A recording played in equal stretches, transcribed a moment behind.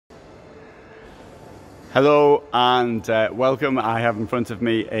Hello and welcome. I have in front of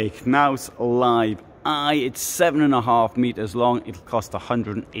me a Knaus Live I. It's 7.5 meters long. It'll cost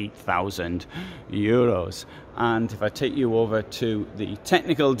 €108,000. And if I take you over to the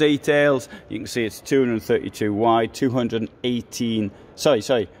technical details, you can see it's 232 wide, 218,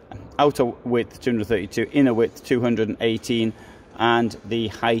 outer width 232, inner width 218, and the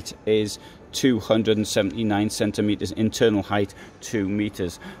height is 279 centimeters, internal height 2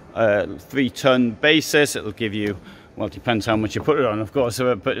 meters. 3-ton basis. It'll give you, well, it depends how much you put it on, of course,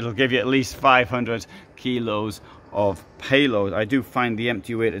 but it'll give you at least 500 kilos of payload. I do find the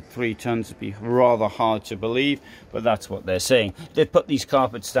empty weight at 3 tons to be rather hard to believe, but that's what they're saying. They've put these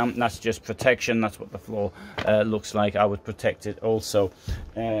carpets down, and that's just protection. That's what the floor looks like. I would protect it also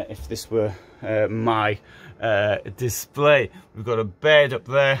if this were my display. We've got a bed up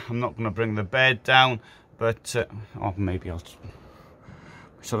there. I'm not going to bring the bed down, but or maybe I'll.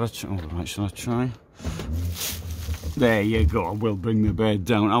 Shall I try? There you go. I will bring the bed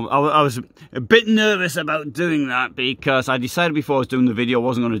down. I was a bit nervous about doing that because I decided before I was doing the video I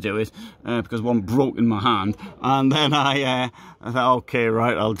wasn't going to do it because one broke in my hand, and then I thought, okay,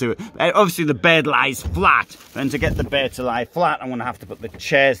 right, I'll do it. Obviously the bed lies flat, and to get the bed to lie flat I'm going to have to put the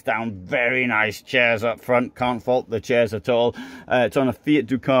chairs down. Very nice chairs up front, can't fault the chairs at all. It's on a Fiat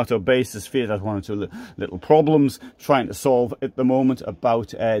Ducato basis. Fiat has one or two little problems trying to solve at the moment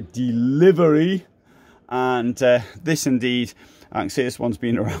about delivery. And this indeed, I can say this one's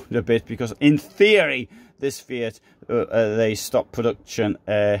been around a bit, because in theory this Fiat, they stopped production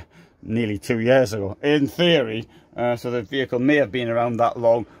nearly 2 years ago, in theory. So the vehicle may have been around that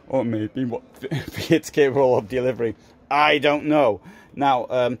long, or maybe what Fiat's capable of delivering, I don't know. Now,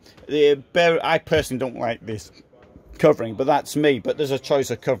 I personally don't like this covering, but that's me. But there's a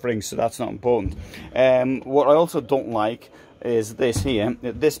choice of covering, so that's not important. What I also don't like is this here.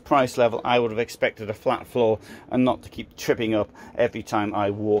 At this price level I would have expected a flat floor and not to keep tripping up every time I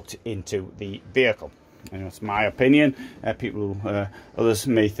walked into the vehicle. And that's my opinion. Others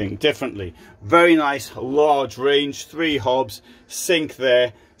may think differently. Very nice large range, 3 hobs, sink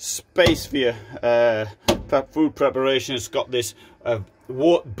there, space for your food preparation. It's got this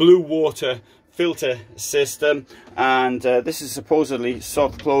blue water filter system, and this is supposedly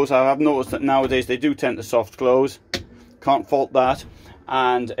soft close. I have noticed that nowadays they do tend to soft close. Can't fault that.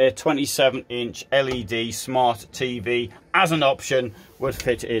 And a 27-inch LED smart TV as an option would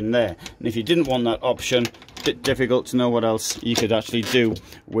fit in there. And if you didn't want that option, a bit difficult to know what else you could actually do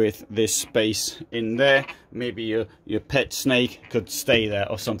with this space in there. Maybe your pet snake could stay there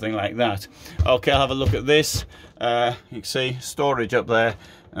or something like that. Okay, I'll have a look at this. You can see storage up there,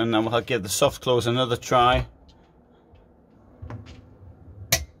 and then I'll give the soft close another try.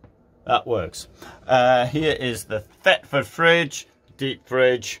 That works. Here is the Thetford fridge, deep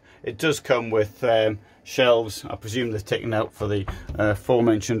fridge. It does come with shelves. I presume they're taken out for the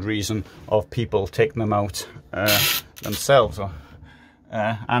aforementioned reason of people taking them out themselves.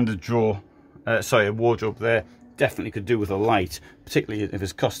 And a drawer, a wardrobe there. Definitely could do with a light, particularly if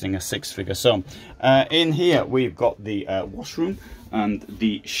it's costing a 6-figure sum. In here we've got the washroom and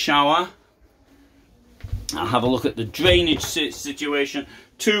the shower. I'll have a look at the drainage situation.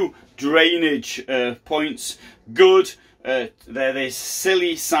 2 drainage points, good. They're this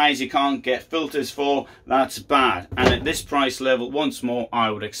silly size you can't get filters for. That's bad. And at this price level, once more, I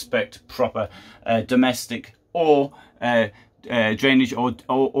would expect proper domestic or drainage or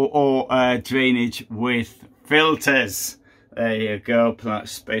drainage with filters. There you go. Put that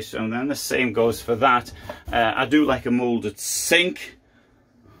space around there. And the same goes for that. I do like a moulded sink.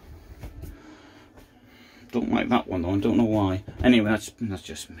 Don't like that one though, I don't know why. Anyway, that's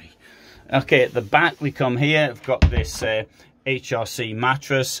just me. Okay, at the back we come here. I've got this HRC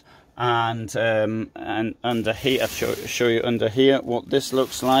mattress, and under here, I'll show you under here what this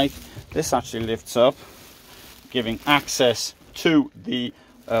looks like. This actually lifts up, giving access to the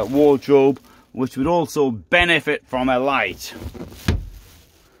wardrobe, which would also benefit from a light.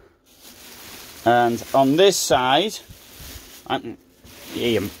 And on this side,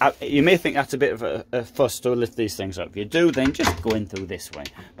 you may think that's a bit of a fuss to lift these things up. If you do, then just go in through this way.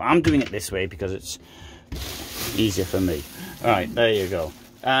 But I'm doing it this way because it's easier for me. Alright, there you go.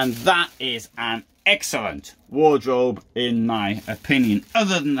 And that is an excellent wardrobe in my opinion,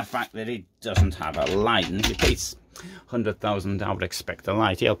 other than the fact that it doesn't have a light. And if you pay 100,000, I would expect a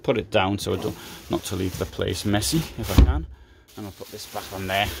light. I'll put it down so not to leave the place messy if I can. And I'll put this back on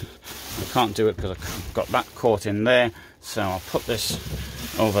there. I can't do it because I've got that caught in there, so I'll put this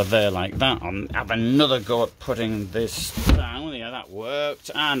over there like that. I'll have another go at putting this down. Yeah, that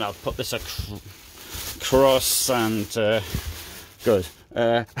worked. And I'll put this across, and good.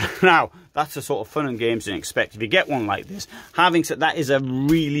 Now, that's the sort of fun and games you expect if you get one like this. Having said that, is a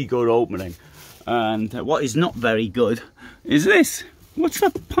really good opening. And what is not very good is this. What's the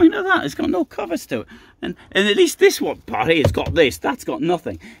point of that? It's got no covers to it. And at least this one part here, it's got this. That's got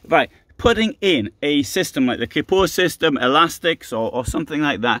nothing. Right, putting in a system like the Capot system, elastics or something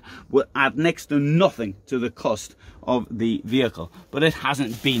like that will add next to nothing to the cost of the vehicle. But it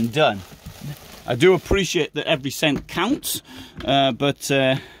hasn't been done. I do appreciate that every cent counts. But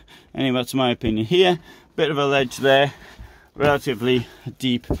anyway, that's my opinion here. Bit of a ledge there. Relatively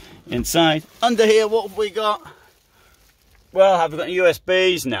deep inside. Under here, what have we got? Well, have we got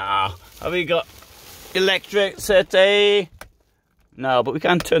USBs? No. Have we got electricity? No, but we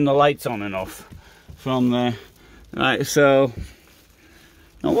can turn the lights on and off from there. Right, so...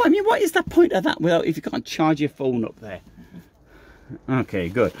 No, I mean, what is the point of that without if you can't charge your phone up there? Okay,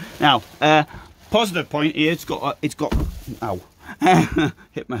 good. Now, positive point here, it's got... Ow.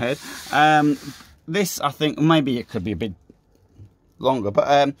 Hit my head. This, I think, maybe it could be a bit longer,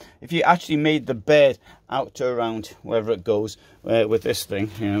 but if you actually made the bed out to around wherever it goes with this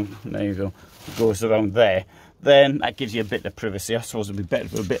thing, you know, there you go, it goes around there, then that gives you a bit of privacy. I suppose it'd be better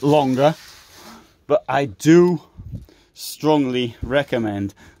for a bit longer, but I do strongly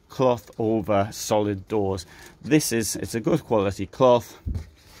recommend cloth over solid doors. It's a good quality cloth,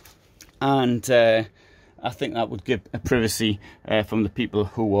 and I think that would give a privacy from the people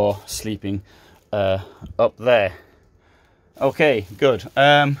who are sleeping up there. Okay, good.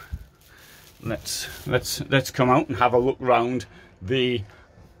 Let's come out and have a look round the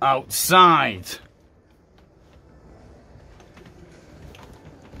outside.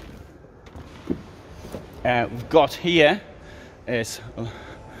 We've got here is a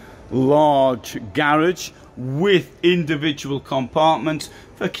large garage with individual compartments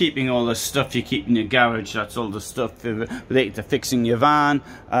for keeping all the stuff you keep in your garage. That's all the stuff related to fixing your van,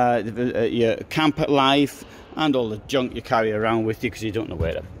 your camper life, and all the junk you carry around with you because you don't know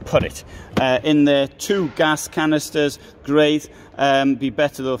where to put it. In there, 2 gas canisters, great. Be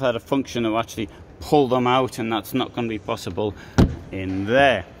better though if I had a function to actually pull them out, and that's not going to be possible in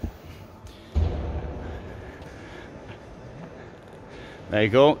there. There you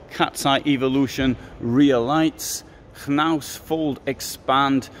go, Cat's Eye Evolution rear lights, Knaus fold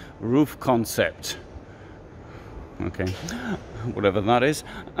expand roof concept. Okay, whatever that is.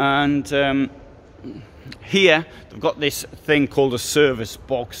 And here they've got this thing called a service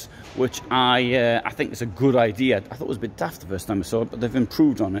box, which I think is a good idea. I thought it was a bit daft the first time I saw it, but they've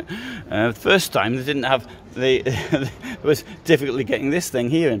improved on it. The first time they didn't have it was difficulty getting this thing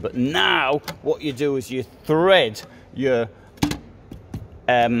here in, but now what you do is you thread your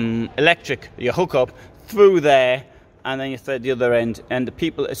your hookup through there, and then you thread the other end, and the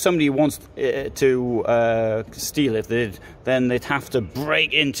people, if somebody wants to steal it, then they'd have to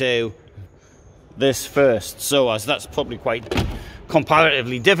break into this first, so as that's probably quite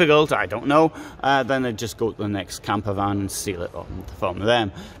comparatively difficult, I don't know, then they'd just go to the next camper van and steal it from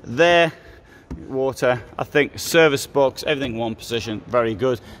them. There, water, I think, service box, everything one position, very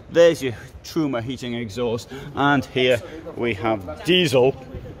good. There's your Truma heating exhaust, and here we have diesel.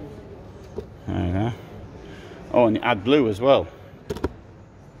 There you go. Oh, and you add blue as well.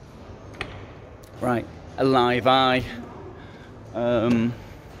 Right, a live eye.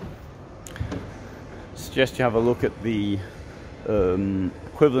 Suggest you have a look at the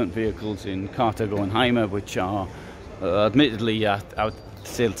equivalent vehicles in Cartago and Heimer, which are admittedly I would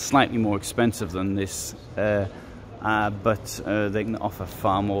say slightly more expensive than this, but they can offer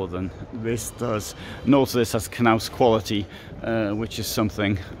far more than this does. And also this has Knaus quality, which is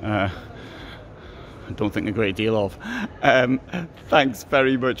something I don't think a great deal of. Thanks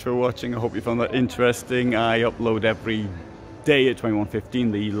very much for watching. I hope you found that interesting. I upload every day at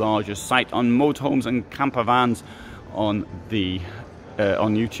 21:15, the largest site on motorhomes and camper vans on the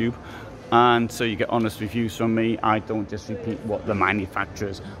on YouTube, and so you get honest reviews from me. I don't just repeat what the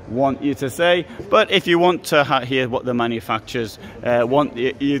manufacturers want you to say, but if you want to hear what the manufacturers want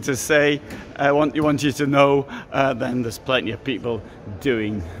you to say, want you to know, then there's plenty of people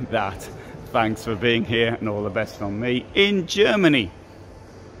doing that. Thanks for being here, and all the best from me in Germany.